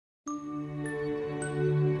Your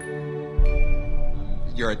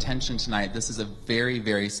attention tonight. This is a very,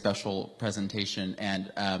 very special presentation,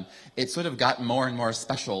 and it sort of got more and more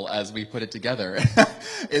special as we put it together.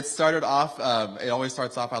 It started off, it always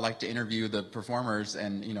starts off, I like to interview the performers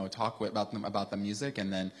and, you know, talk about them, about the music,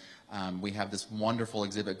 and then we have this wonderful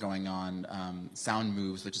exhibit going on, Sound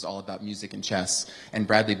Moves, which is all about music and chess. And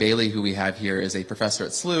Bradley Bailey, who we have here, is a professor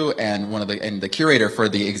at SLU and the curator for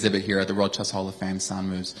the exhibit here at the World Chess Hall of Fame, Sound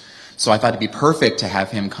Moves. So I thought it'd be perfect to have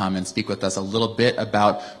him come and speak with us a little bit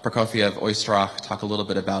about Prokofiev, Oistrakh, talk a little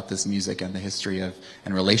bit about this music and the history of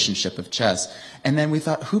and relationship of chess. And then we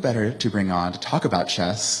thought, who better to bring on to talk about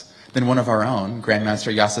chess than one of our own,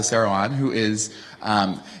 Grandmaster Yasa Serouan, who is,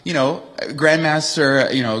 you know,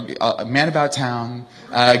 Grandmaster, you know, man about town,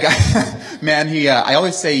 man. I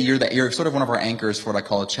always say you're sort of one of our anchors for what I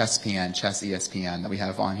call a chess PN, chess ESPN that we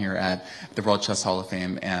have on here at the World Chess Hall of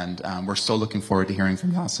Fame, and we're so looking forward to hearing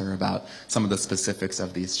from Yasser about some of the specifics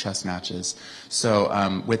of these chess matches.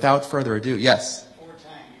 So, without further ado, yes.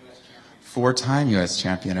 Four-time U.S.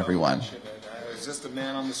 champion, everyone. I was just a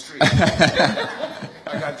man on the street.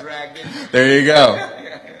 I got dragged in. There you go.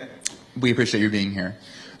 We appreciate you being here.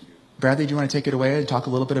 Bradley, do you want to take it away and talk a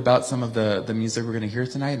little bit about some of the music we're going to hear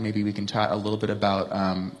tonight? Maybe we can chat a little bit about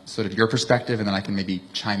sort of your perspective, and then I can maybe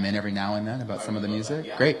chime in every now and then about some of the music.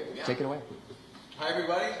 Yeah. Great. Yeah. Take it away. Hi,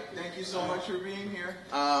 everybody. Thank you so much for being here.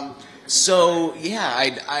 I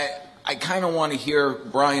kind of want to hear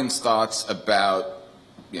Brian's thoughts about,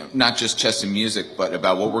 you know, not just chess and music, but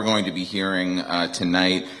about what we're going to be hearing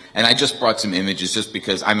tonight. And I just brought some images just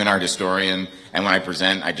because I'm an art historian, and when I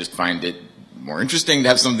present, I just find it more interesting to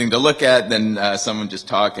have something to look at than someone just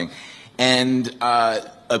talking. And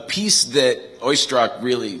a piece that Oistrakh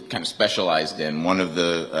really kind of specialized in, one of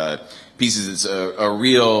the pieces that's a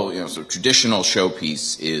real, you know, sort of traditional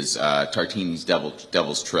showpiece, is Tartini's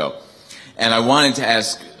Devil's Trill. And I wanted to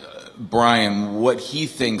ask Brian what he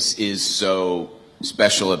thinks is so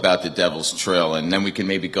special about the Devil's Trill, and then we can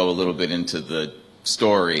maybe go a little bit into the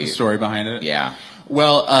story. The story behind it? Yeah.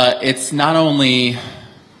 Well, it's not only...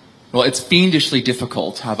 Well, it's fiendishly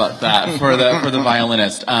difficult. How about that for the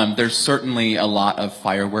violinist? There's certainly a lot of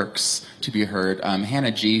fireworks to be heard.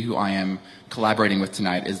 Hannah G, who I am collaborating with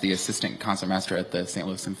tonight, is the assistant concertmaster at the St.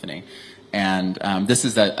 Louis Symphony, and this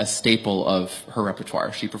is a staple of her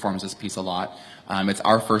repertoire. She performs this piece a lot. It's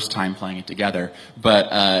our first time playing it together,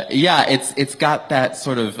 but yeah, it's got that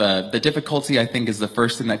sort of the difficulty. I think is the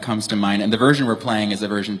first thing that comes to mind, and the version we're playing is a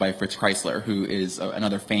version by Fritz Kreisler, who is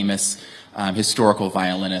another famous historical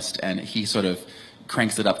violinist, and he sort of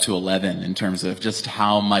cranks it up to 11 in terms of just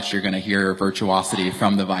how much you're going to hear virtuosity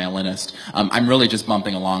from the violinist. I'm really just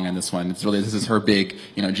bumping along on this one. It's really, this is her big,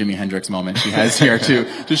 you know, Jimi Hendrix moment she has here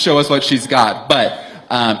to show us what she's got. But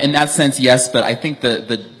in that sense, yes. But I think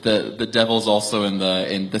the devil's also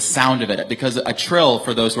in the sound of it, because a trill,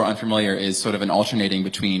 for those who are unfamiliar, is sort of an alternating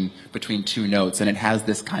between two notes, and it has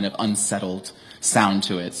this kind of unsettled sound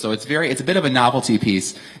to it. So it's a bit of a novelty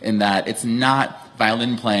piece in that it's not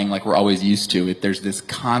violin playing like we're always used to. There's this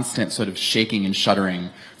constant sort of shaking and shuddering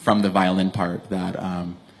from the violin part that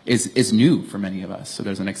is new for many of us. So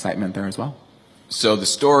there's an excitement there as well. So the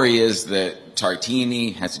story is that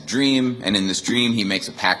Tartini has a dream, and in this dream he makes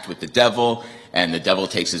a pact with the devil, and the devil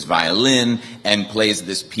takes his violin and plays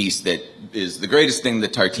this piece that is the greatest thing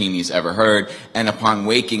that Tartini's ever heard, and upon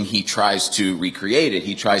waking he tries to recreate it.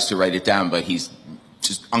 He tries to write it down, but he's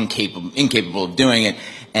just incapable of doing it.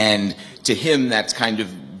 And to him, that's kind of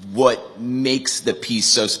what makes the piece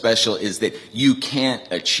so special, is that you can't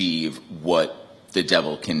achieve what the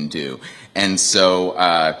devil can do. And so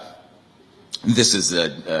this is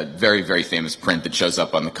a very, very famous print that shows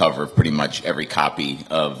up on the cover of pretty much every copy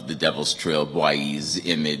of the Devil's Trill, Bois's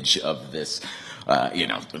image of this, you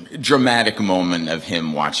know, dramatic moment of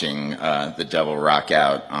him watching the devil rock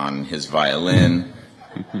out on his violin.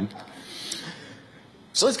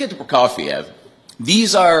 So let's get to Prokofiev.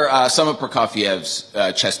 These are some of Prokofiev's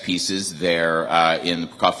chess pieces. They're in the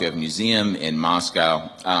Prokofiev Museum in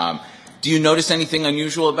Moscow. Do you notice anything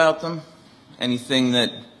unusual about them? Anything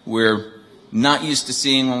that we're not used to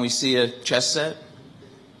seeing when we see a chess set?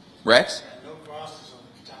 Rex? No crosses on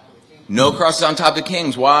the top of the king. No crosses on top of the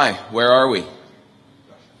kings. Why? Where are we?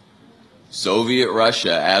 Soviet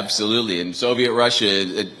Russia, absolutely. In Soviet Russia,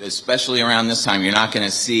 especially around this time, you're not going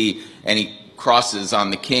to see any crosses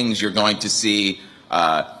on the kings. You're going to see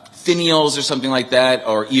finials or something like that,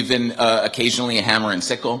 or even occasionally a hammer and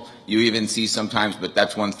sickle. You even see sometimes, but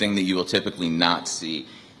that's one thing that you will typically not see,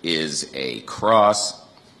 is a cross.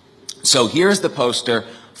 So here's the poster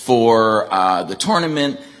for the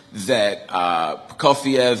tournament that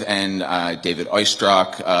Prokofiev and David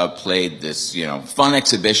Oistrakh played this, fun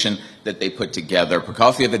exhibition that they put together.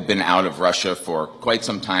 Prokofiev had been out of Russia for quite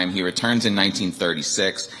some time. He returns in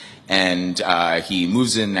 1936, and he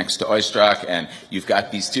moves in next to Oistrakh, and you've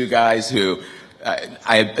got these two guys who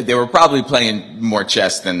they were probably playing more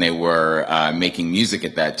chess than they were making music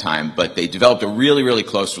at that time, but they developed a really, really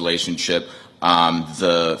close relationship.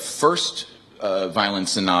 The first Violin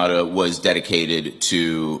Sonata was dedicated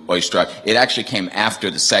to Oistrakh. It actually came after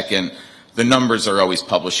the second. The numbers are always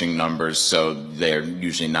publishing numbers, so they're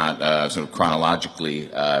usually not sort of chronologically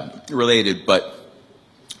related. But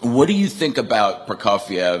what do you think about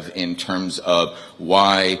Prokofiev in terms of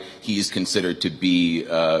why he's considered to be,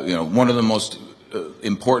 one of the most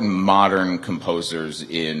important modern composers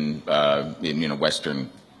in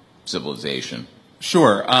Western civilization?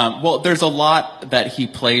 Sure. Well, there's a lot that he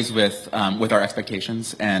plays with our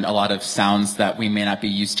expectations, and a lot of sounds that we may not be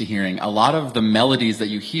used to hearing. A lot of the melodies that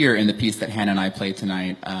you hear in the piece that Hannah and I played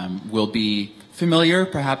tonight will be familiar,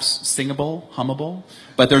 perhaps singable, hummable,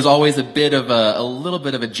 but there's always a little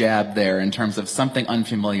bit of a jab there in terms of something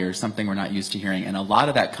unfamiliar, something we're not used to hearing. And a lot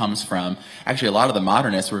of that comes from, actually a lot of the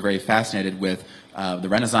modernists were very fascinated with the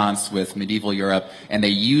Renaissance, with medieval Europe, and they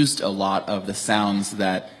used a lot of the sounds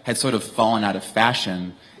that had sort of fallen out of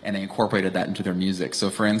fashion, and they incorporated that into their music. So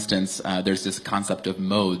for instance, there's this concept of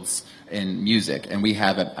modes in music, and we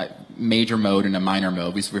have a major mode and a minor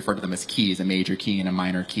mode. We refer to them as keys, a major key and a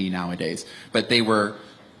minor key nowadays. But they were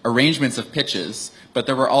arrangements of pitches, but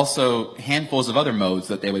there were also handfuls of other modes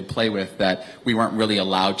that they would play with that we weren't really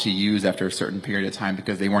allowed to use after a certain period of time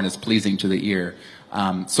because they weren't as pleasing to the ear.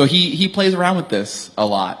 So he plays around with this a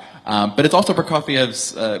lot. But it's also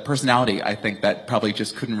Prokofiev's personality, I think, that probably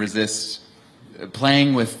just couldn't resist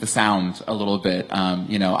playing with the sound a little bit.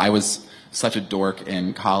 I was such a dork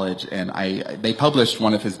in college, and they published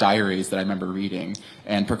one of his diaries that I remember reading,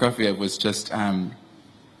 and Prokofiev was just,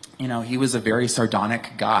 he was a very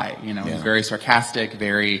sardonic guy. He was very sarcastic,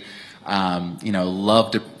 very,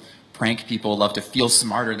 loved to prank people, loved to feel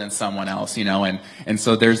smarter than someone else, and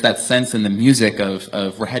so there's that sense in the music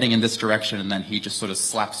of we're heading in this direction, and then he just sort of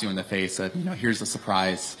slaps you in the face of, here's a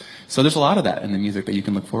surprise. So there's a lot of that in the music that you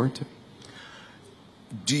can look forward to.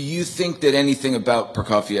 Do you think that anything about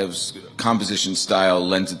Prokofiev's composition style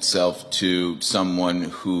lends itself to someone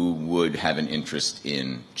who would have an interest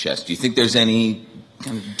in chess? Do you think there's any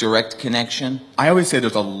kind of direct connection? I always say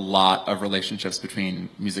there's a lot of relationships between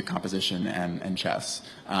music composition and chess.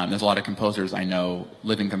 There's a lot of composers I know,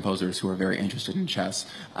 living composers, who are very interested in chess.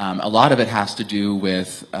 A lot of it has to do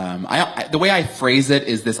with, the way I phrase it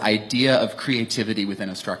is this idea of creativity within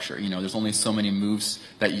a structure. There's only so many moves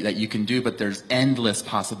that you can do, but there's endless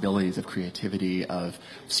possibilities of creativity, of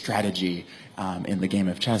strategy, in the game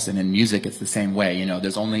of chess. And in music, it's the same way.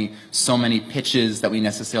 There's only so many pitches that we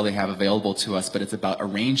necessarily have available to us, but it's about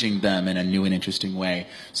arranging them in a new and interesting way.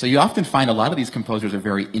 So you often find a lot of these composers are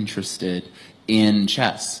very interested in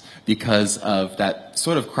chess because of that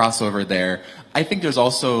sort of crossover there. I think there's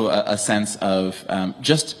also a sense of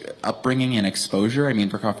just upbringing and exposure. I mean,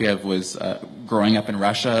 Prokofiev was growing up in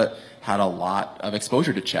Russia, had a lot of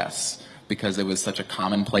exposure to chess because it was such a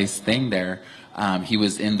commonplace thing there. He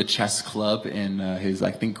was in the chess club in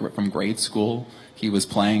I think from grade school. He was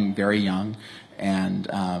playing very young. And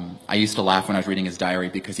I used to laugh when I was reading his diary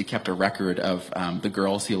because he kept a record of the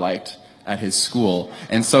girls he liked at his school.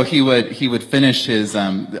 And so he would finish his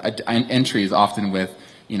entries often with,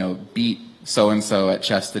 beat so-and-so at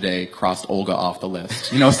chess today, crossed Olga off the list.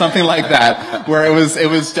 Something like that, where it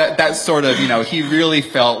was that sort of, he really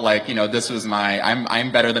felt like, this was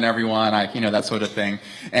I'm better than everyone, that sort of thing.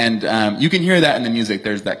 And you can hear that in the music.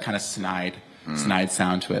 There's that kind of snide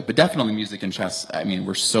sound to it. But definitely music and chess,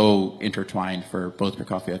 we're so intertwined for both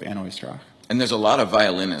Prokofiev and Oistrakh. And there's a lot of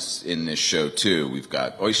violinists in this show, too. We've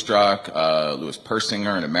got Oistrakh, Louis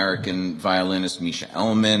Persinger, an American violinist, Misha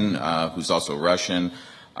Elman, who's also Russian.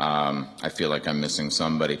 I feel like I'm missing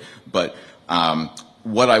somebody. But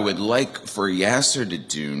what I would like for Yasser to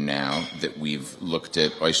do now that we've looked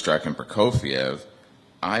at Oistrakh and Prokofiev,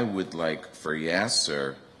 I would like for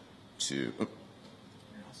Yasser to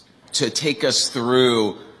take us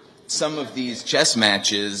through some of these chess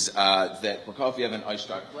matches that Prokofiev and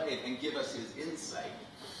Oistrakh played and give us his insight.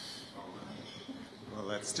 Well,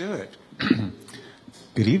 let's do it.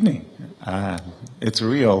 Good evening. It's a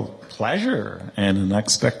real pleasure and an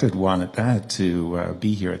unexpected one at that to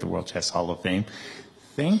be here at the World Chess Hall of Fame.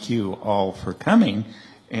 Thank you all for coming.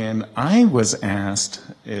 And I was asked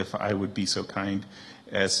if I would be so kind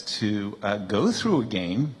as to go through a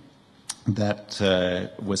game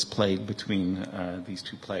that was played between these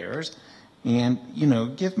two players. and,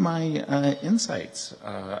 give my insights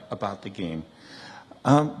about the game.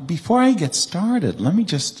 Before I get started, let me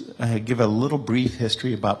just give a little brief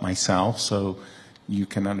history about myself so you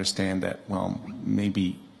can understand that, well,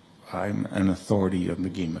 maybe I'm an authority on the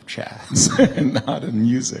game of chess and not in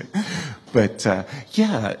music. But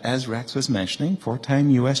yeah, as Rex was mentioning, 4-time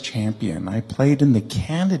U.S. champion. I played in the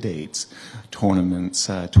candidates tournaments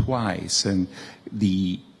twice, and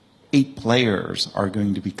the 8 players are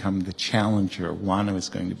going to become the challenger. One is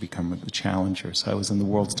going to become the challenger. So I was in the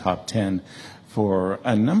world's top 10 for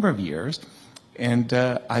a number of years. And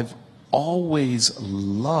I've always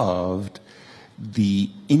loved the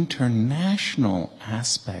international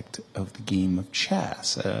aspect of the game of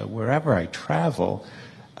chess. Wherever I travel,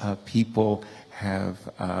 people have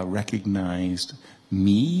recognized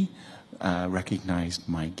me, recognized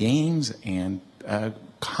my games, and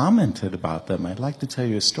commented about them. I'd like to tell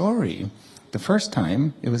you a story. The first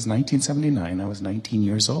time, it was 1979, I was 19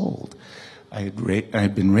 years old. I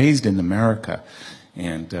had been raised in America,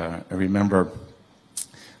 and I remember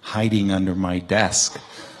hiding under my desk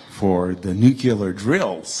for the nuclear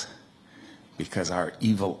drills, because our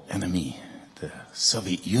evil enemy, the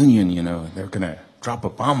Soviet Union, they're going to drop a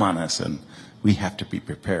bomb on us, and we have to be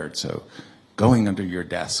prepared. So going under your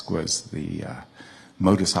desk was the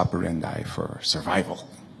modus operandi for survival.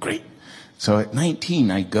 Great. So at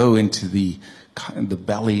 19, I go into the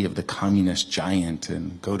belly of the communist giant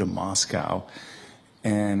and go to Moscow,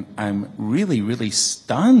 and I'm really, really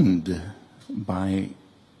stunned by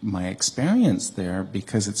my experience there,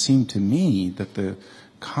 because it seemed to me that the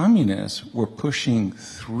communists were pushing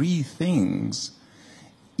 3 things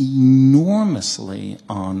enormously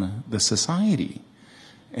on the society.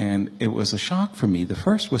 And it was a shock for me. The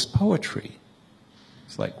first was poetry.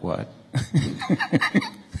 It's like, what?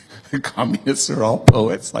 The communists are all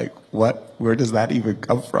poets. Like, what? Where does that even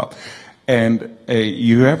come from? And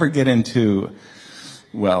you ever get into,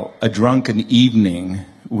 well, a drunken evening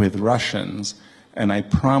with Russians, and I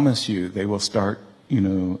promise you they will start,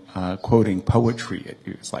 quoting poetry at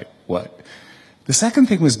you. It's like, what? The second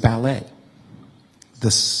thing was ballet.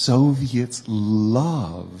 The Soviets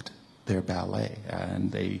loved their ballet,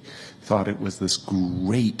 and they thought it was this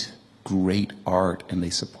great, great art, and they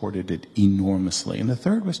supported it enormously. And the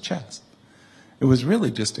third was chess. It was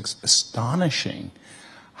really just astonishing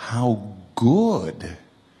how good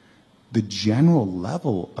the general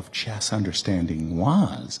level of chess understanding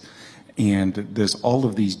was. And there's all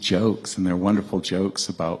of these jokes, and they're wonderful jokes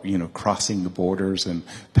about, crossing the borders and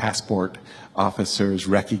passport officers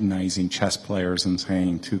recognizing chess players and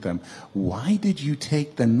saying to them, why did you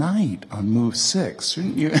take the knight on move 6?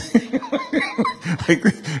 Shouldn't you? Like,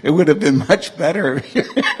 it would have been much better.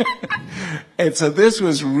 And so this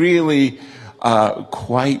was really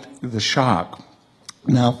quite the shock.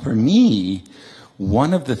 Now, for me,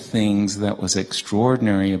 one of the things that was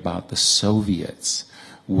extraordinary about the Soviets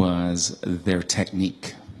was their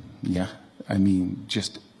technique. Yeah, I mean,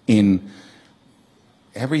 just in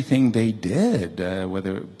everything they did,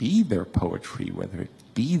 whether it be their poetry, whether it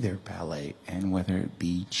be their ballet, and whether it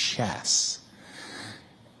be chess.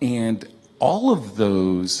 And all of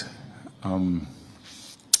those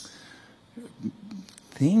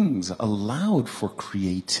things allowed for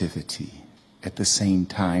creativity at the same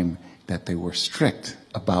time that they were strict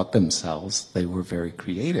about themselves. They were very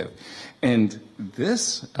creative. And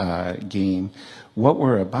this game, what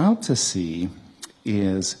we're about to see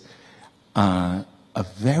is a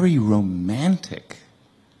very romantic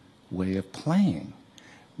way of playing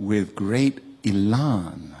with great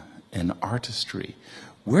elan and artistry.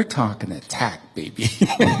 We're talking attack, baby.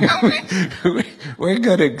 We're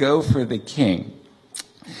going to go for the king.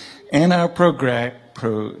 And our protagonist,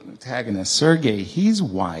 Sergei, he's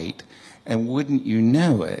white, and wouldn't you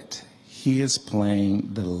know it, he is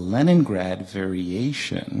playing the Leningrad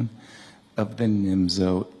variation of the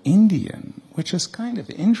Nimzo Indian, which is kind of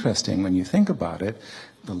interesting when you think about it.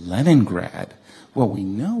 The Leningrad, well, we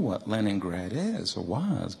know what Leningrad is or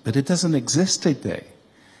was, but it doesn't exist today.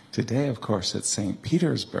 Today, of course, it's St.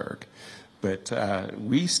 Petersburg, but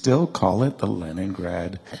we still call it the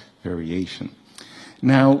Leningrad variation.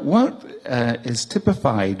 Now, what is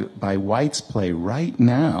typified by White's play right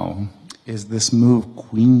now is this move,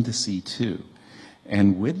 Queen to C2.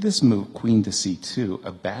 And with this move, Queen to C2,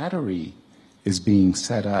 a battery is being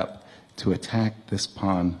set up to attack this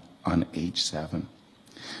pawn on H7.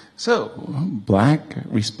 So, Black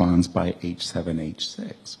responds by H7,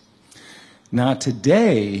 H6. Now,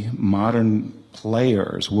 today, modern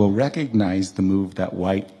players will recognize the move that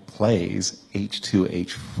White plays, H2,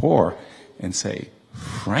 H4, and say,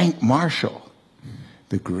 Frank Marshall,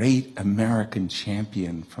 the great American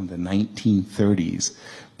champion from the 1930s,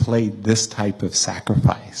 played this type of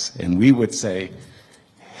sacrifice. And we would say,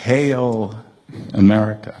 "Hail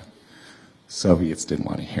America." Soviets didn't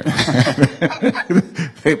want to hear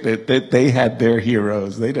it. They had their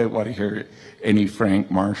heroes. They didn't want to hear any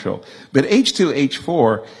Frank Marshall. But H2,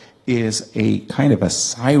 H4 is a kind of a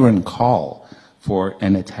siren call for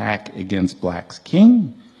an attack against Black's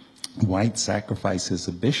king. White sacrifices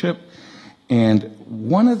a bishop. And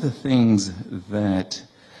one of the things that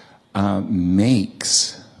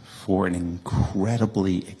makes for an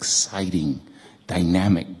incredibly exciting,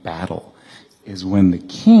 dynamic battle is when the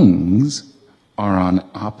kings are on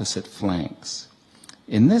opposite flanks.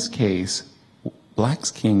 In this case,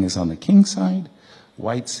 Black's king is on the king side,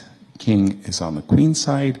 White's king is on the queen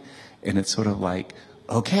side, and it's sort of like,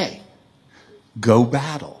 okay, go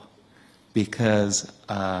battle, because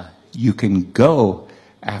you can go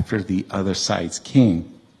after the other side's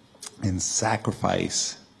king and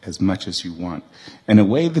sacrifice as much as you want. And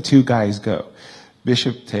away the two guys go.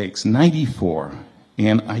 Bishop takes knight e4,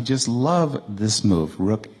 and I just love this move,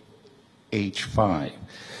 rook h5.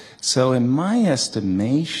 So in my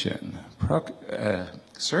estimation,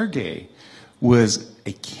 Sergei was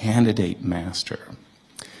a candidate master.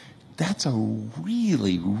 That's a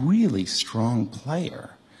really, really strong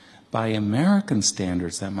player. By American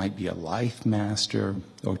standards, that might be a life master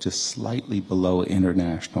or just slightly below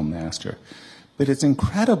international master. But it's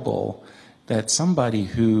incredible that somebody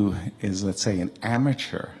who is, let's say, an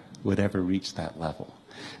amateur would ever reach that level.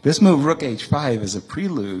 This move, rook h5, is a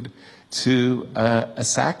prelude to a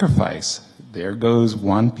sacrifice. There goes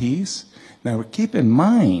one piece. Now, keep in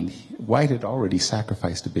mind, White had already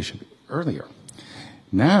sacrificed a bishop earlier.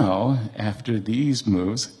 Now, after these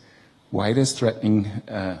moves, White is threatening,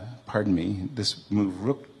 this move,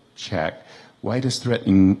 rook check. White is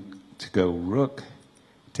threatening to go rook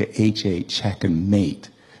to h8, check and mate.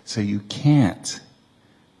 So you can't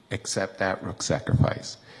accept that rook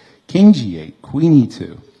sacrifice. King g8, queen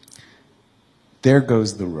e2. There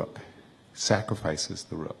goes the rook. Sacrifices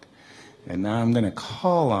the rook. And now I'm going to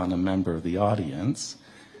call on a member of the audience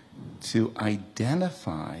to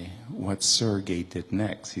identify what Sergei did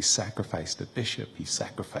next. He sacrificed a bishop, he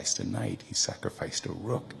sacrificed a knight, he sacrificed a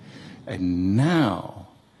rook. And now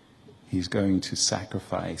he's going to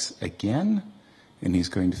sacrifice again, and he's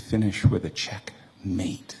going to finish with a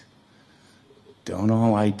checkmate. Don't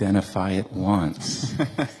all identify at once.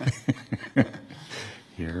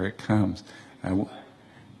 Here it comes.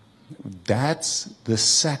 That's the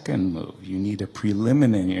second move. You need a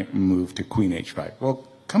preliminary move to queen h5. Well,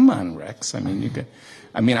 come on, Rex. I mean,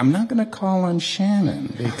 I'm not going to call on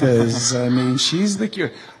Shannon because, she's the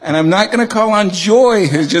cure. And I'm not going to call on Joy,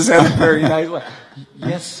 who just had a very nice life.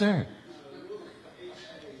 Yes, sir.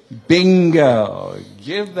 Bingo.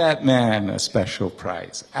 Give that man a special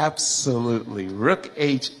prize. Absolutely. Rook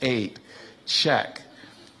h8. Check.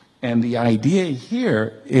 And the idea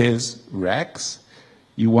here is, Rex,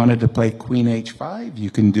 you wanted to play queen h5,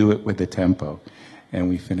 you can do it with the tempo. And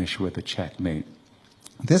we finish with a checkmate.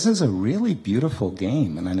 This is a really beautiful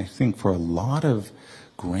game, and I think for a lot of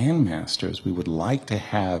grandmasters, we would like to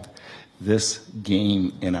have this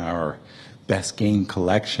game in our best game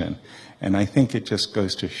collection. And I think it just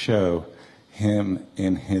goes to show him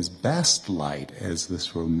in his best light as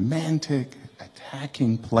this romantic,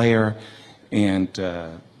 attacking player, and,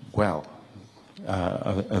 a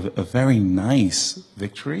very nice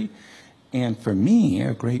victory. And for me,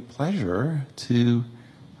 a great pleasure to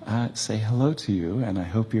say hello to you, and I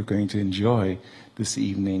hope you're going to enjoy this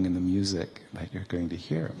evening and the music that you're going to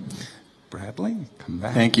hear. Bradley, come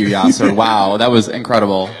back. Thank you, Yasser. Wow, that was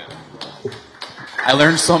incredible. I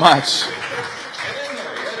learned so much.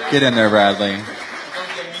 Get in there, Bradley.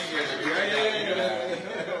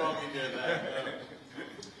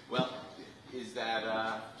 Well, is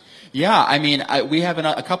that... Yeah, we have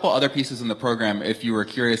a couple other pieces in the program, if you were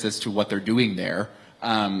curious as to what they're doing there.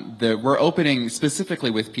 We're opening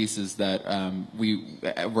specifically with pieces that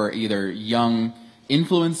were either young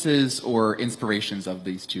influences or inspirations of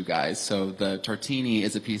these two guys. So the Tartini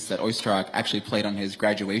is a piece that Oistrakh actually played on his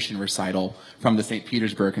graduation recital from the St.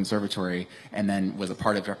 Petersburg Conservatory, and then was a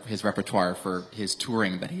part of his repertoire for his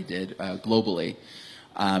touring that he did globally.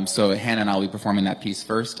 So Hannah and I will be performing that piece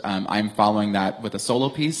first. I'm following that with a solo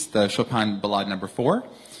piece, the Chopin Ballade No. 4.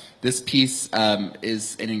 This piece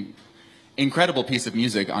is incredible piece of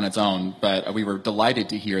music on its own, but we were delighted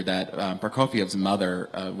to hear that Prokofiev's mother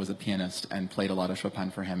was a pianist and played a lot of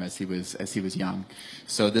Chopin for him as he was young.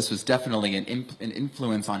 So this was definitely an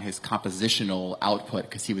influence on his compositional output,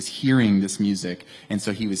 because he was hearing this music, and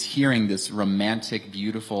so he was hearing this romantic,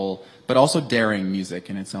 beautiful, but also daring music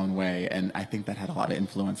in its own way, and I think that had a lot of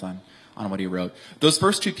influence on what he wrote. Those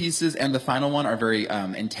first two pieces and the final one are very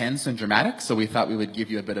intense and dramatic, so we thought we would give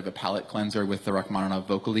you a bit of a palate cleanser with the Rachmaninoff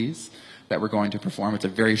vocalese that we're going to perform. It's a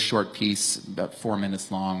very short piece, about 4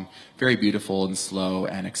 minutes long, very beautiful and slow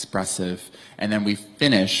and expressive. And then we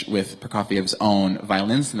finish with Prokofiev's own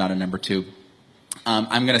Violin Sonata No. 2.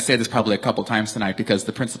 I'm going to say this probably a couple times tonight because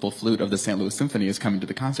the principal flute of the St. Louis Symphony is coming to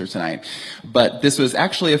the concert tonight. But this was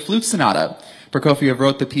actually a flute sonata. Prokofiev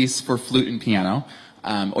wrote the piece for flute and piano.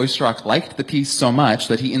 Oistrakh liked the piece so much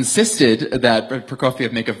that he insisted that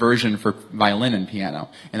Prokofiev make a version for violin and piano,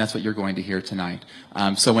 and that's what you're going to hear tonight.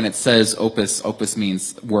 So when it says opus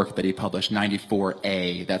means work that he published,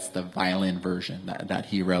 94A, that's the violin version that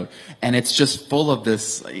he wrote. And it's just full of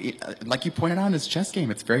this, like you pointed out in his chess game,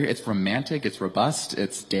 it's romantic, it's robust,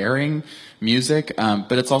 it's daring music,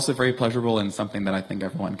 but it's also very pleasurable and something that I think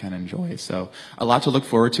everyone can enjoy. So a lot to look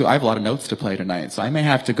forward to. I have a lot of notes to play tonight, so I may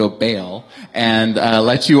have to go bail and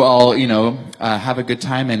let you all, have a good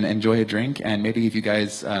time and enjoy a drink. And maybe if you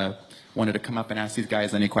guys wanted to come up and ask these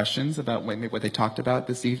guys any questions about maybe what they talked about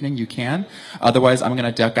this evening, you can. Otherwise, I'm going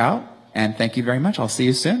to duck out, and thank you very much. I'll see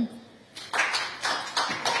you soon.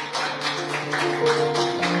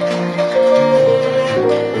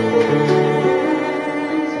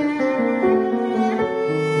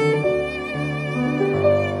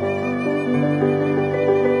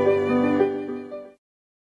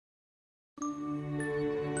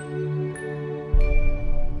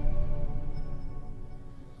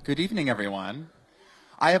 Good evening, everyone.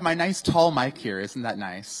 I have my nice tall mic here. Isn't that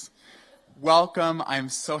nice? Welcome. I'm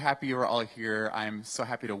so happy you are all here. I'm so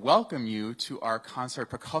happy to welcome you to our concert,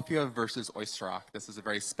 Prokofiev versus Oistrakh. This is a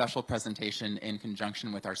very special presentation in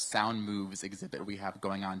conjunction with our Sound Moves exhibit we have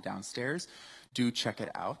going on downstairs. Do check it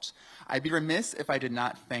out. I'd be remiss if I did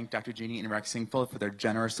not thank Dr. Jeannie and Rex Singfield for their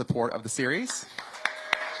generous support of the series.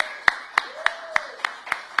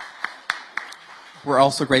 We're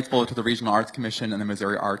also grateful to the Regional Arts Commission and the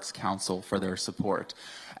Missouri Arts Council for their support.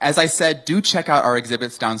 As I said, do check out our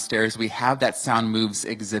exhibits downstairs. We have that Sound Moves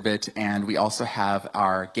exhibit, and we also have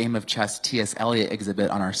our Game of Chess T.S. Eliot exhibit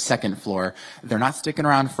on our second floor. They're not sticking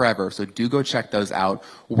around forever, so do go check those out.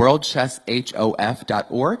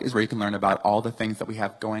 WorldChessHOF.org is where you can learn about all the things that we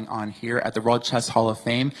have going on here at the World Chess Hall of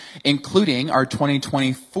Fame, including our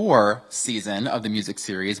 2024 season of the music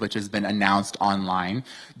series, which has been announced online.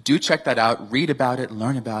 Do check that out, read about it,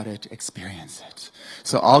 learn about it, experience it.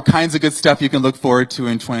 So all kinds of good stuff you can look forward to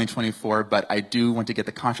in 2024, but I do want to get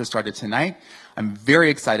the concert started tonight. I'm very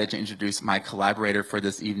excited to introduce my collaborator for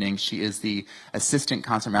this evening. She is the assistant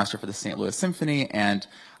concertmaster for the St. Louis Symphony, and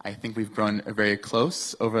I think we've grown very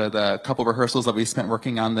close over the couple rehearsals that we spent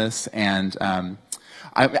working on this, and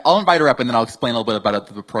I'll invite her up and then I'll explain a little bit about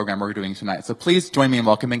the program we're doing tonight. So please join me in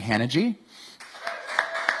welcoming Hannah G.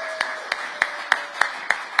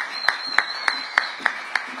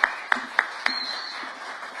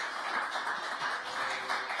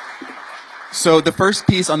 So the first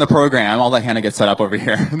piece on the program, I'll let Hannah get set up over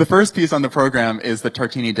here. The first piece on the program is the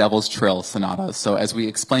Tartini Devil's Trill Sonata. So as we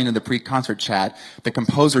explained in the pre-concert chat, the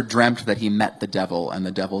composer dreamt that he met the devil, and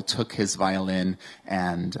the devil took his violin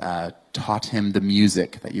and taught him the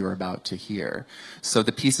music that you are about to hear. So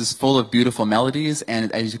the piece is full of beautiful melodies,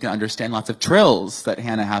 and as you can understand, lots of trills that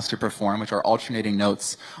Hannah has to perform, which are alternating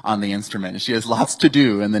notes on the instrument. She has lots to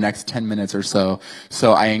do in the next 10 minutes or so.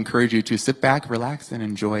 So I encourage you to sit back, relax, and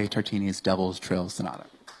enjoy Tartini's Devil's Trill Sonata.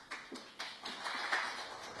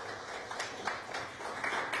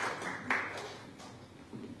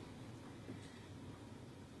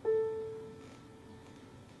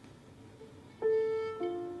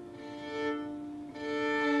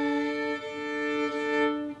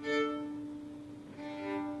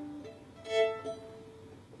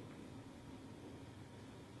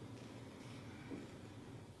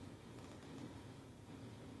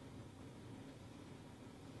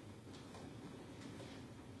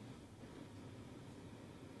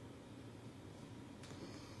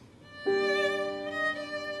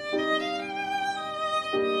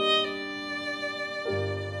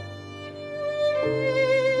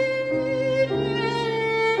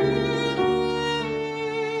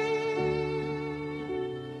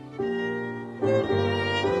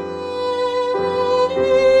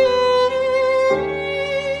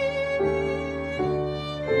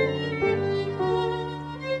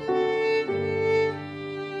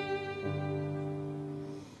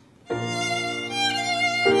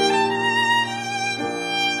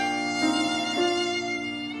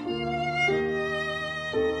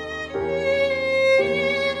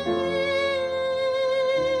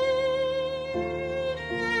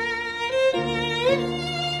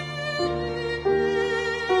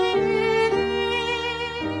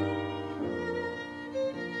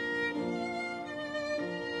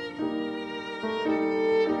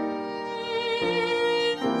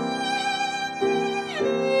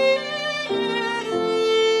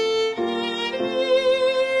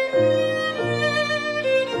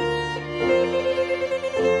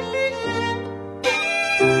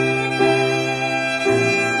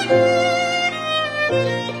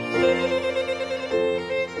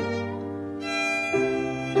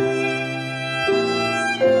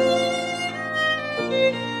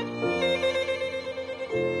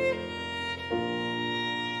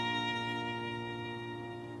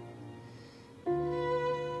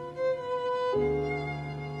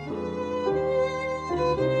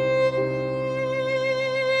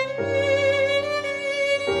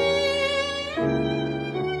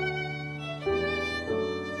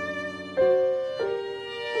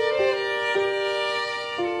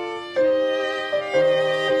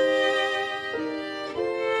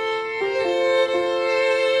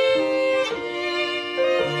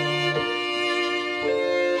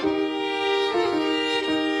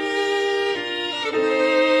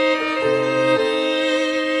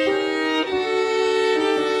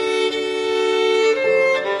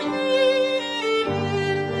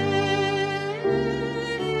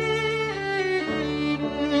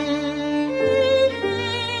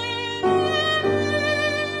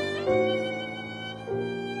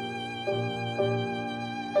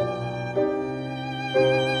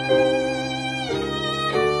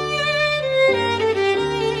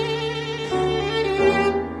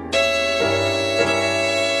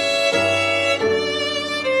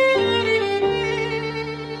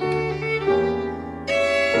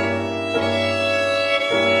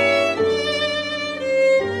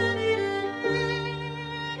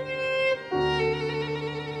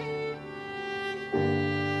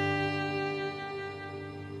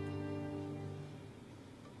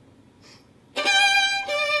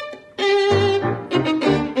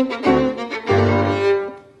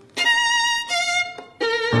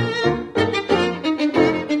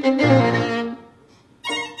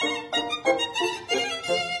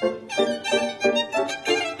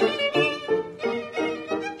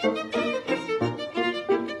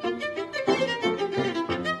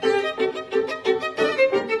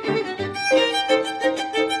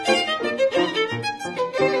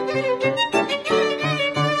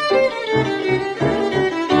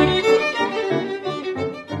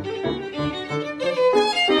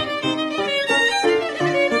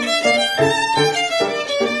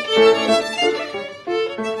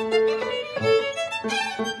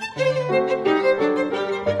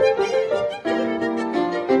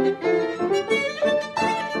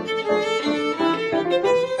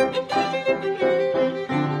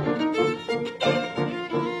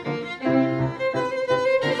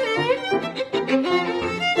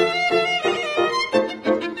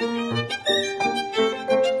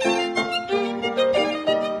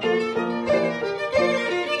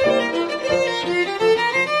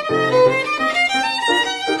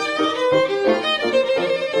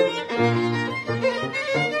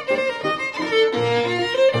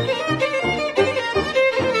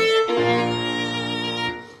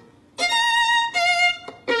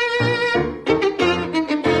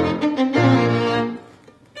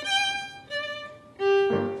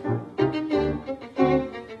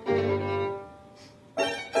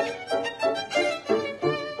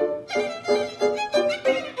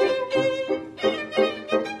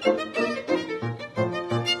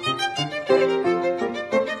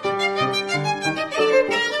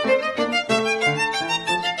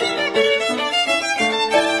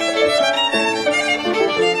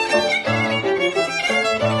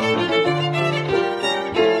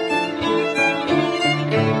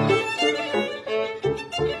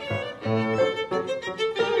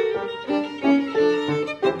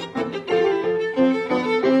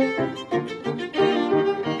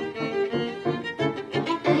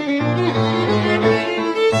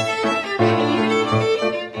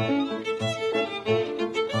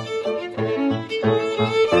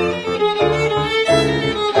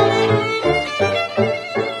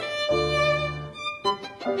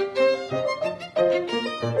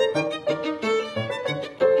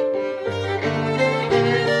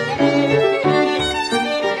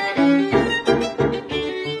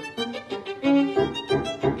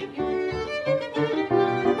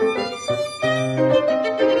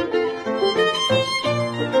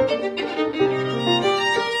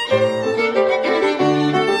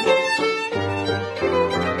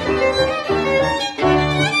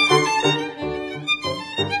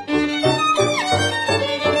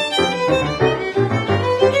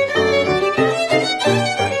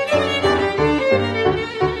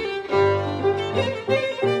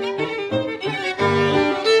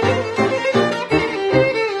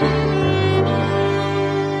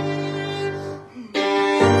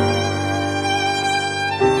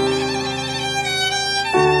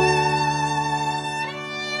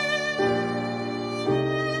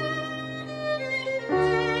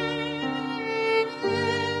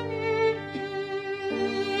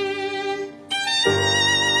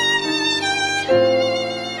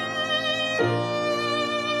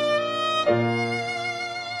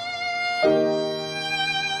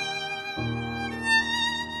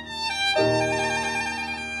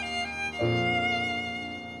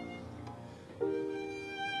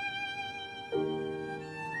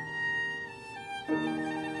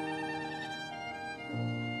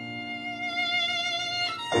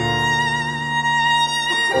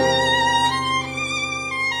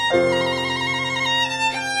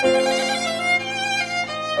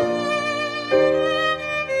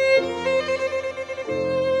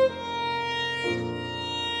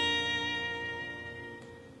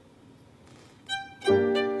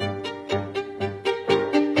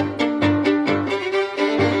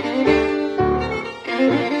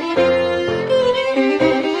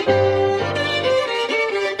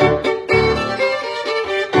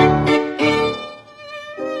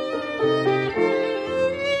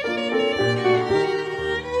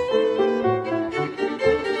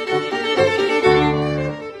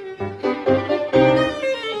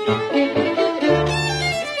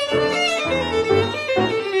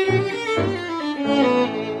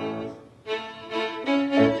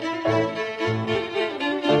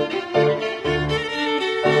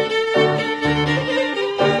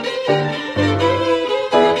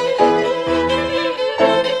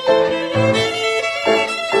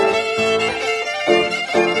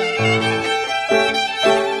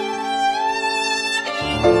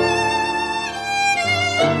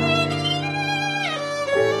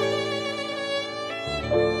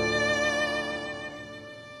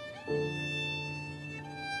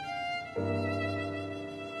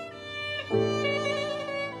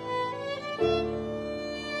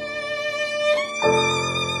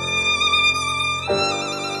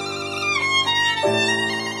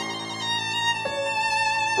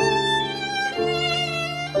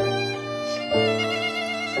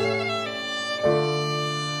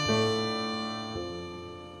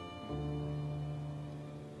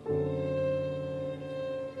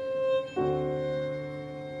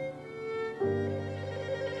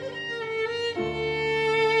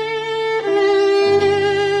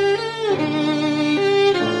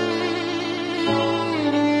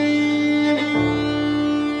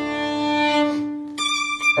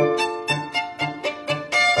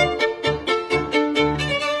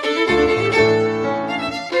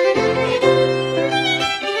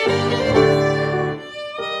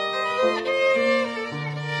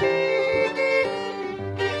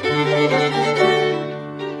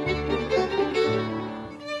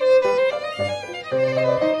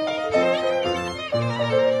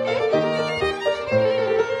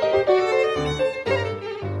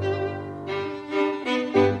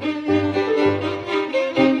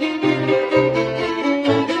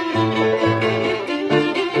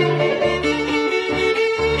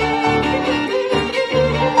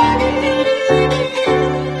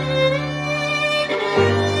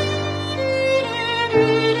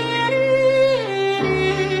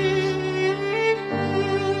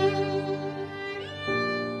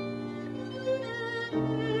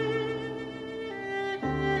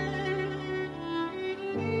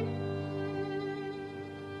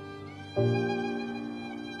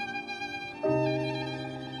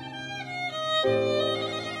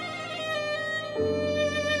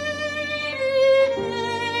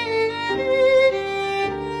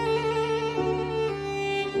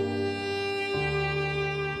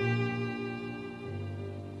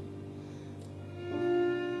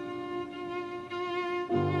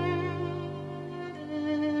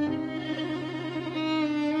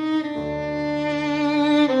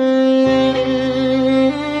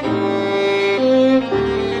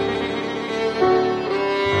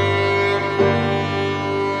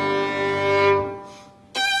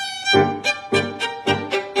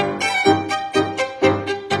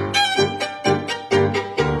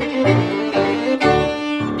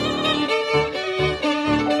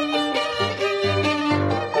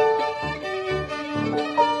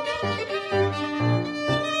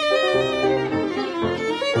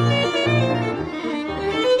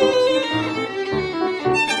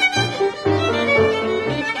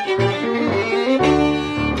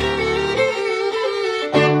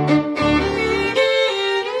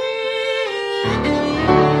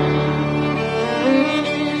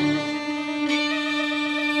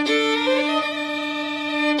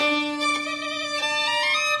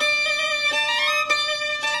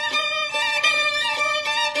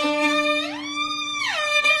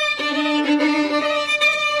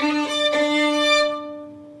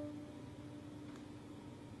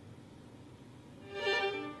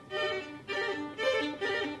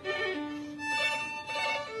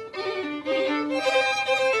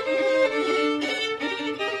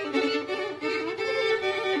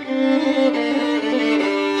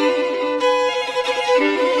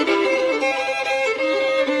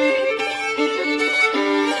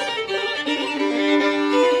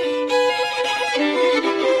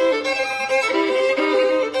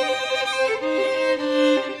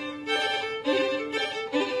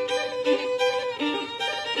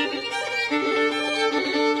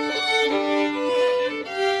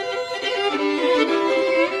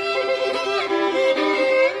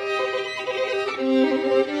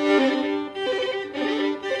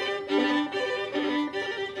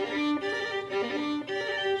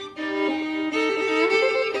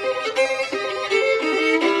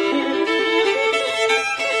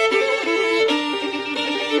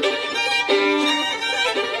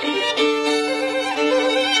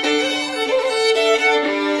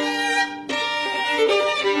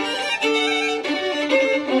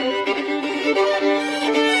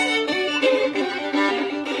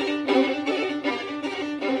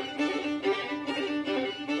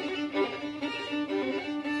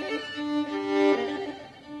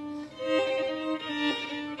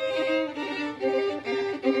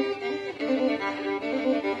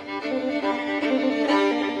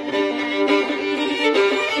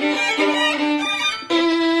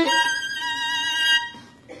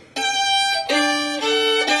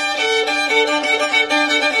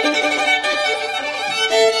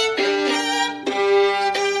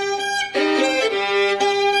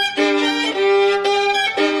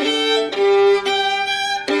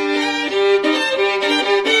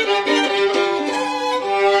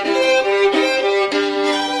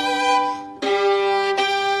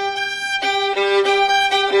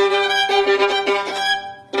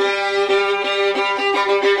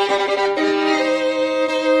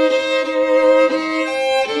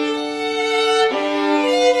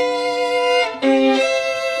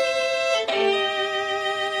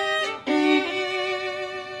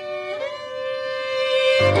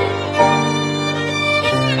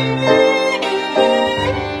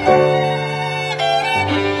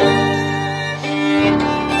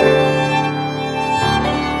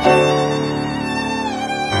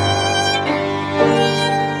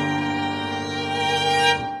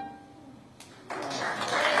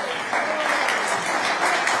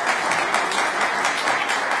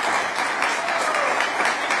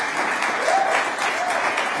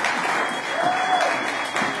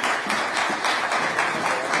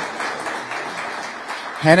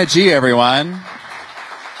 Hannah G, everyone.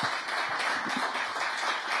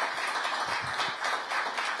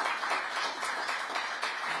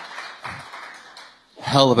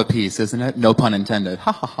 Hell of a piece, isn't it? No pun intended.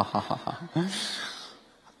 Ha ha ha ha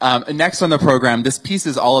ha. Next on the program, this piece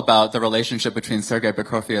is all about the relationship between Sergei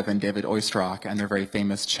Prokofiev and David Oistrakh and their very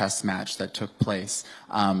famous chess match that took place.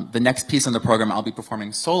 The next piece on the program, I'll be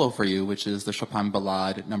performing solo for you, which is the Chopin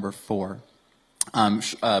Ballade number 4.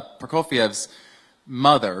 Prokofiev's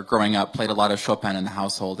mother, growing up, played a lot of Chopin in the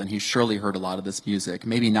household, and he surely heard a lot of this music.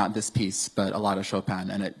 Maybe not this piece, but a lot of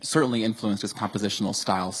Chopin, and it certainly influenced his compositional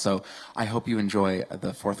style. So I hope you enjoy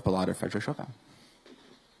the 4th Ballade of Frédéric Chopin.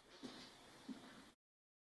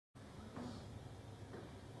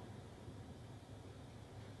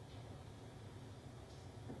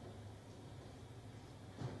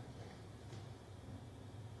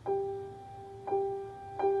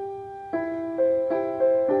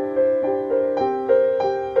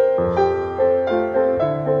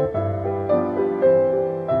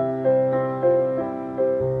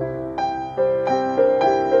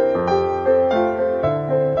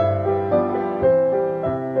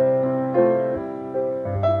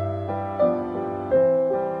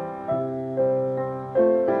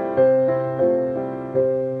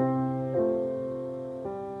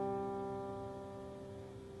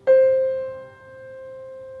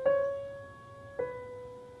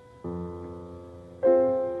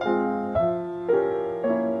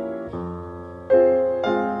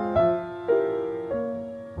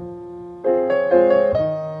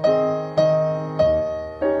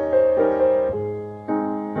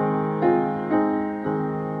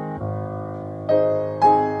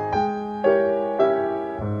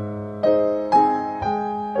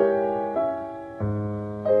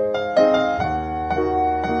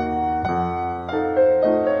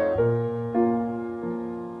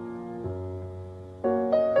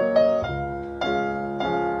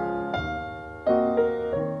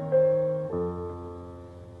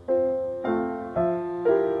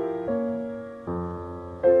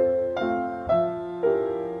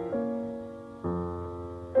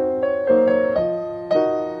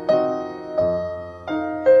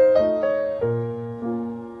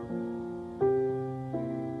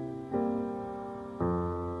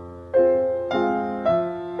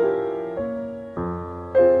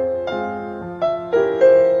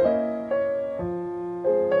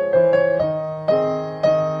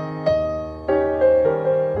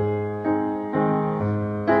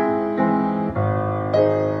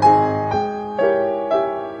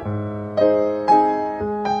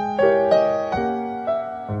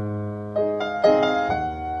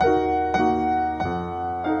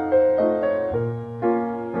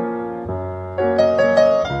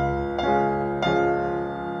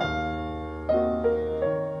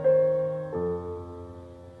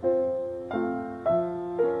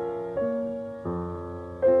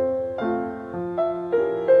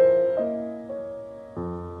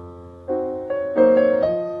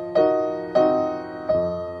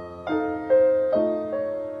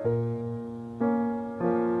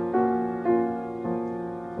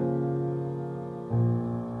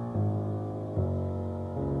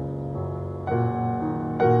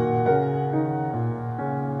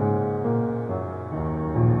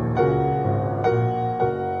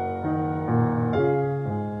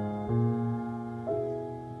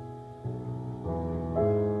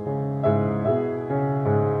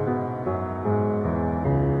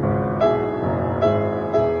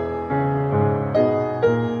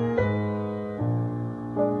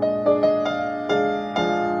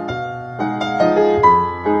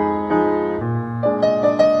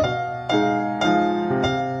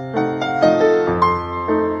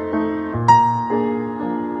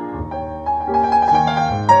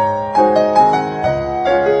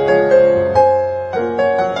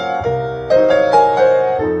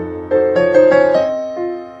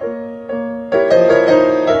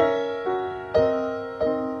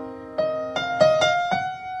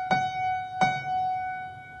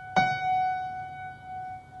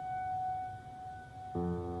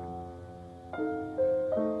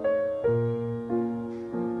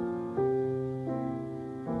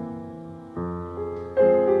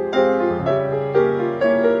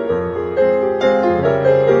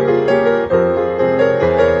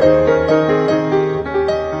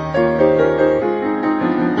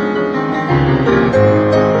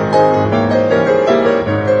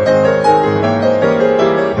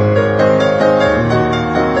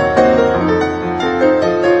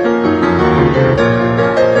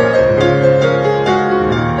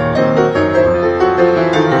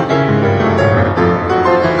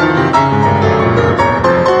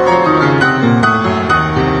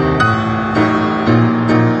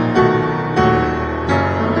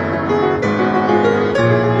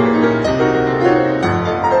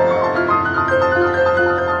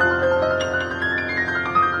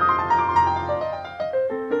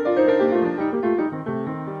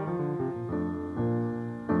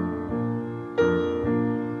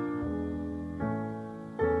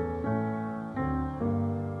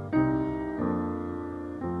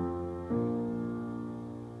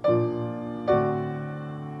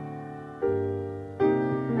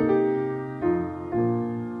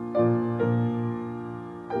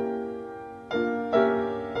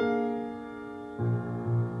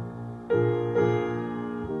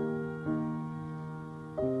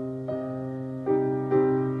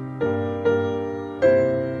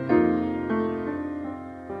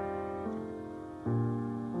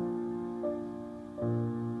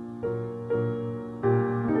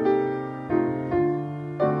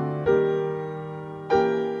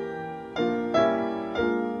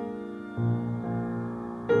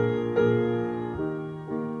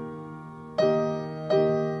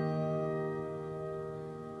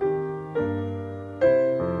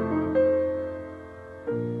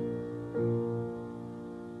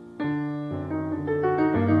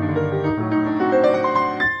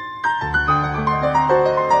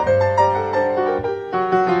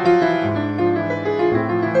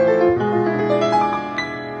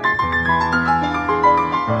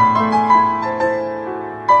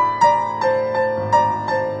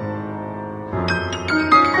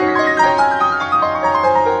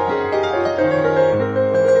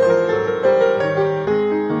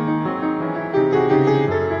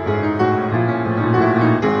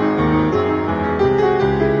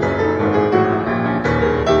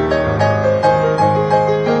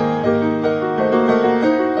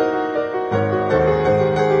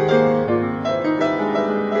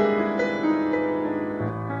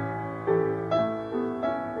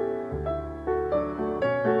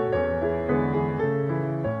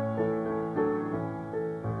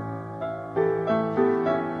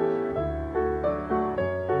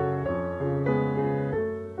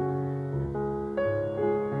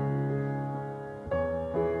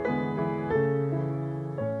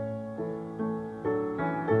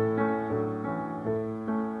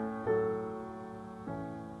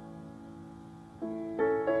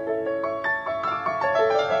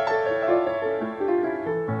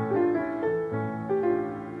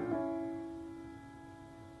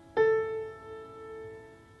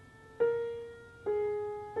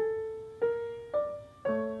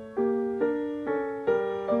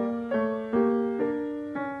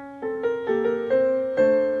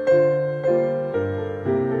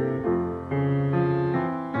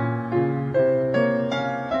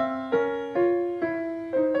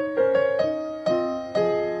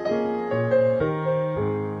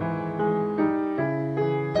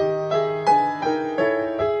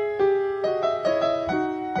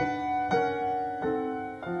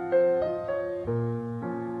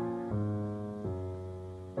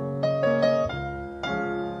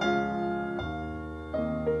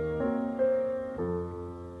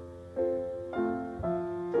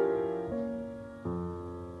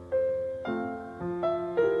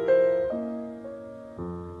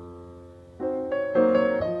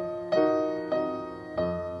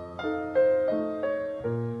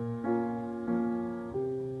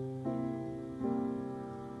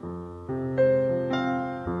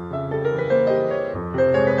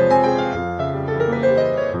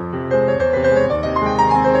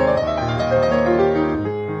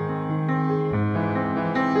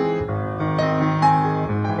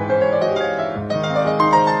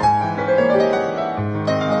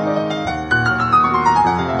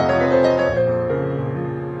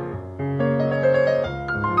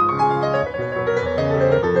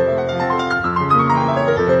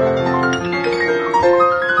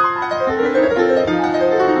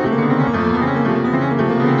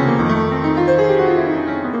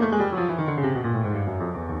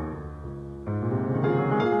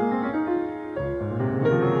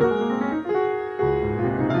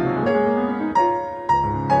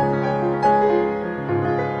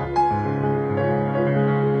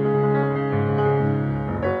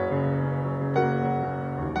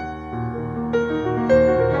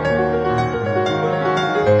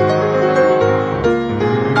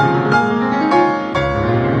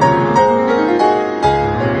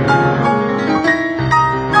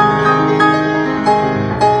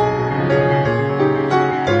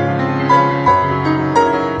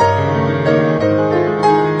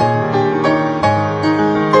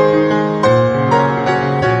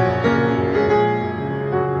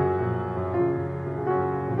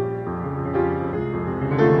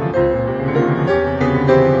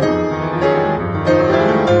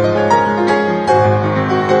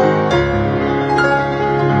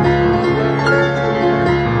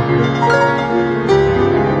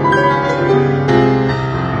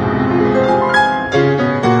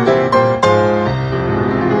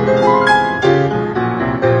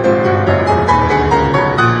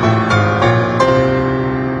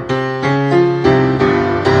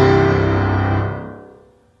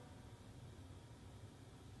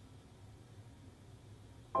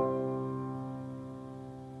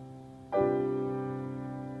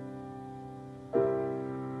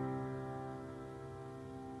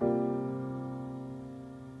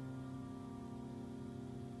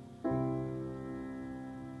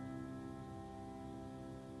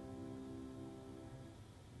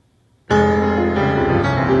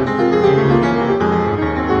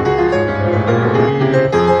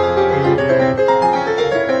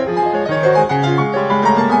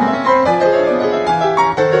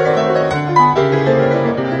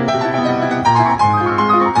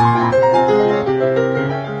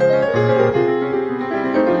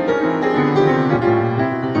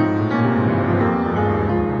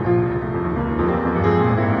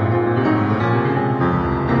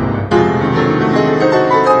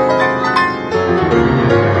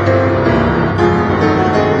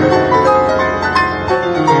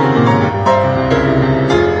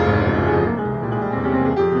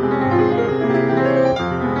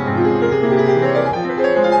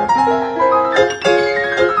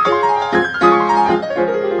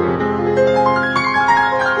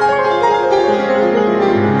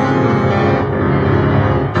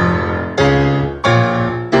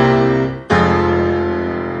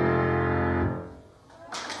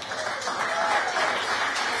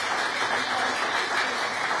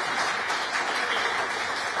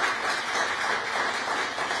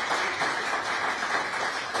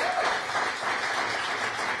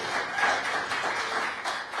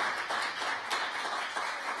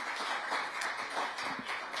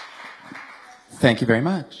 Thank you very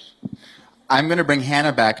much. I'm going to bring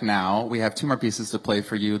Hannah back now. We have 2 more pieces to play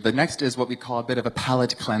for you. The next is what we call a bit of a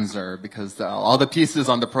palate cleanser because all the pieces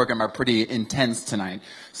on the program are pretty intense tonight.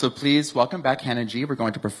 So please welcome back Hannah G. We're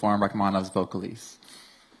going to perform Rachmaninoff's Vocalise.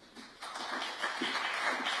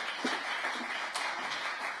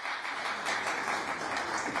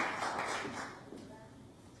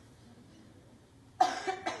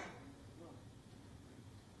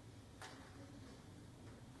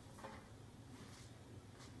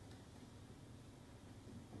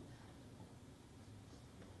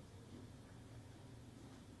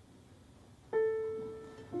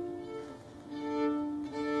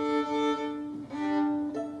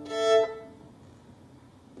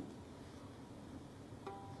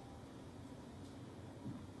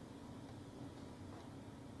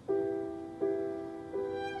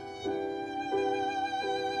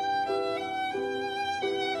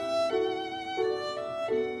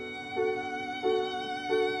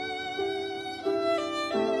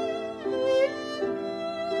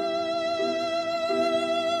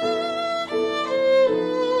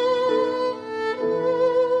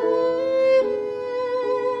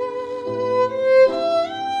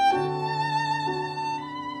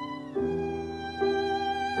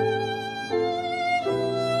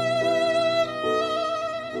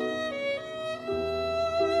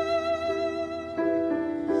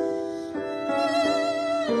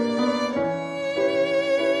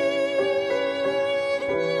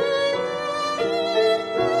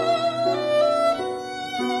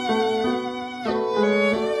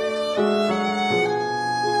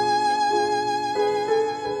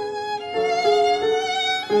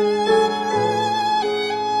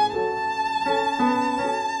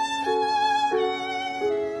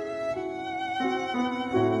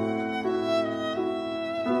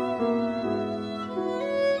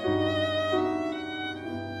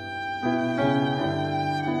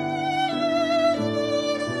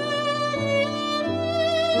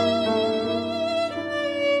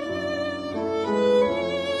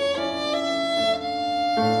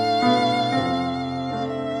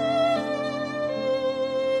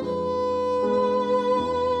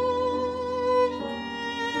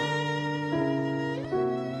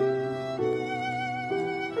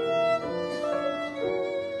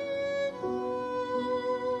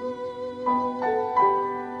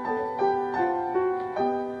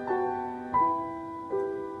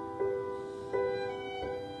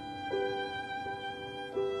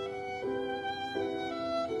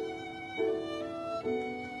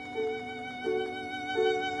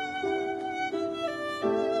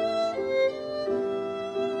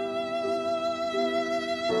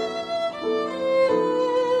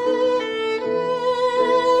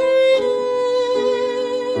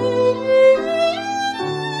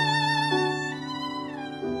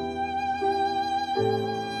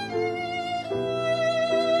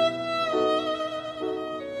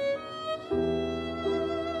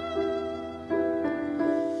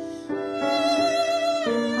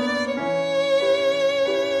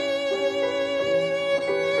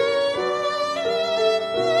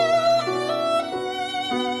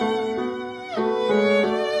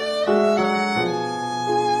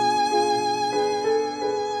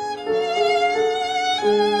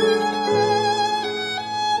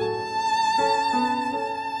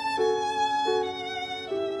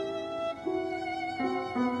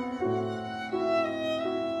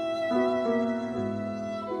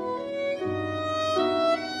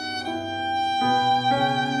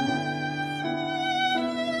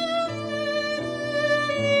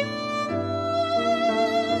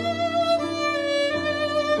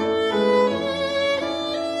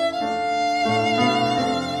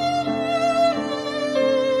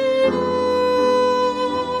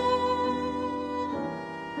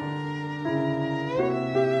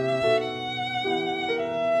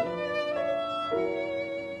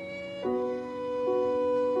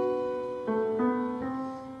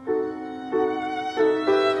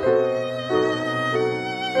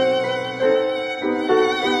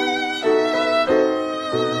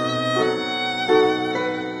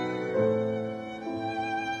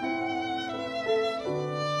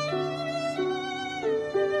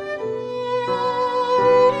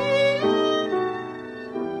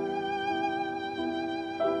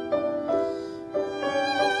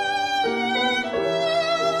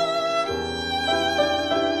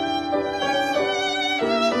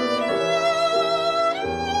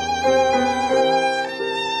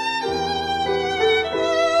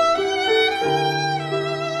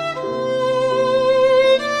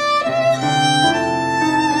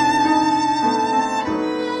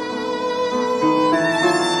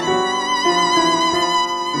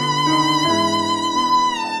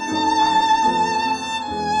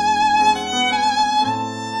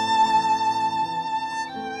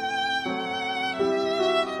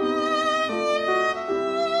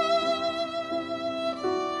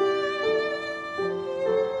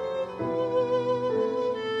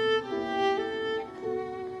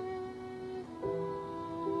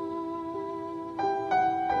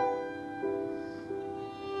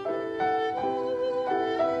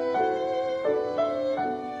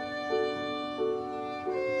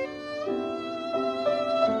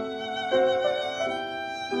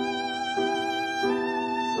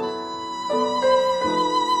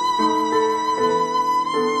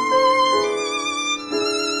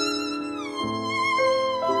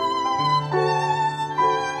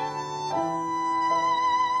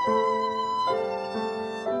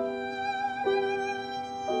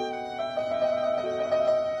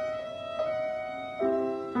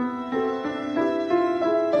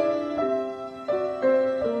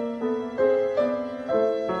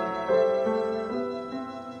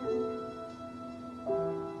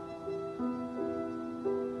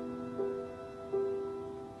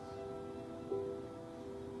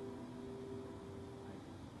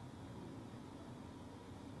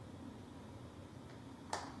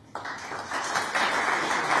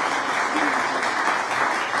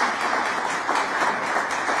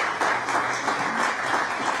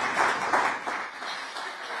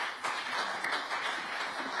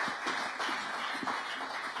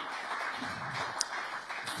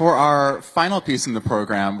 For our final piece in the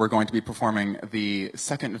program, we're going to be performing the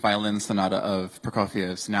second violin sonata of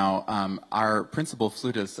Prokofiev's. Now, our principal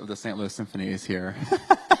flutist of the St. Louis Symphony is here.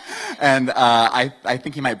 And I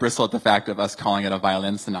think he might bristle at the fact of us calling it a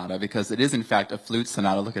violin sonata, because it is in fact a flute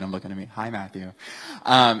sonata. Look at him looking at me. Hi, Matthew.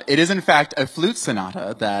 It is in fact a flute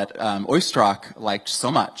sonata that Oistrakh liked so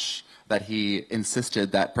much that he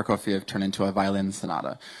insisted that Prokofiev turn into a violin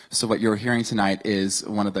sonata. So what you're hearing tonight is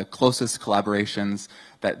one of the closest collaborations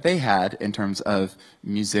that they had in terms of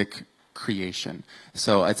music creation.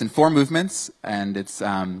 So it's in 4 movements, and it's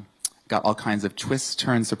got all kinds of twists,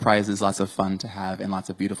 turns, surprises, lots of fun to have, and lots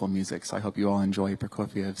of beautiful music. So I hope you all enjoy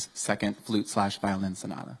Prokofiev's second flute/violin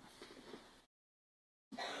sonata.